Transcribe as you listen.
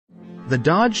The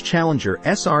Dodge Challenger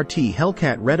SRT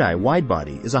Hellcat Redeye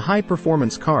Widebody is a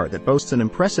high-performance car that boasts an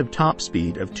impressive top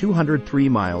speed of 203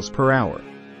 miles per hour.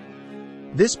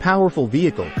 This powerful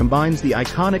vehicle combines the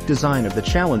iconic design of the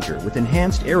Challenger with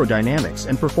enhanced aerodynamics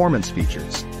and performance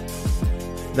features.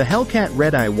 The Hellcat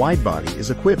Redeye Widebody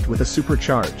is equipped with a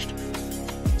supercharged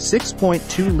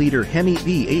 6.2-liter Hemi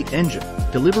V8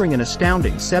 engine, delivering an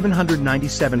astounding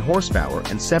 797 horsepower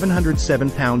and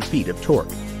 707 pound-feet of torque.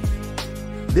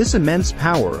 This immense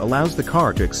power allows the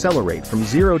car to accelerate from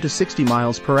 0 to 60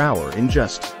 miles per hour in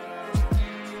just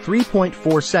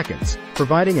 3.4 seconds,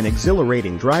 providing an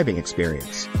exhilarating driving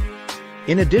experience.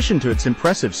 In addition to its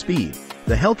impressive speed,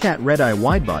 the Hellcat Redeye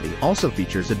Widebody also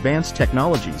features advanced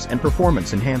technologies and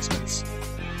performance enhancements.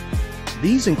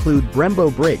 These include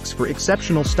Brembo brakes for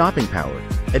exceptional stopping power,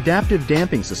 adaptive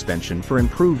damping suspension for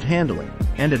improved handling,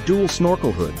 and a dual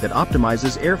snorkel hood that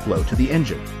optimizes airflow to the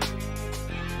engine.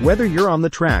 Whether you're on the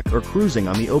track or cruising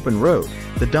on the open road,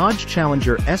 the Dodge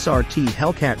Challenger SRT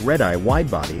Hellcat Redeye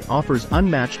Widebody offers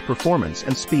unmatched performance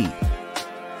and speed.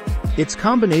 Its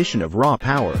combination of raw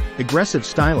power, aggressive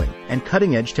styling, and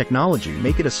cutting-edge technology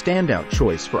make it a standout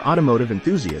choice for automotive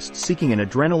enthusiasts seeking an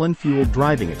adrenaline-fueled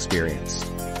driving experience.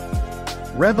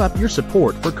 Rev up your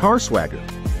support for CarSwagger.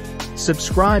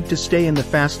 Subscribe to stay in the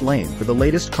fast lane for the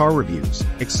latest car reviews,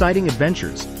 exciting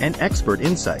adventures, and expert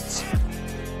insights.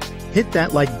 Hit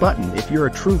that like button if you're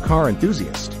a true car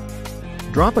enthusiast.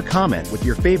 Drop a comment with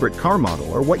your favorite car model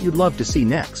or what you'd love to see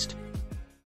next.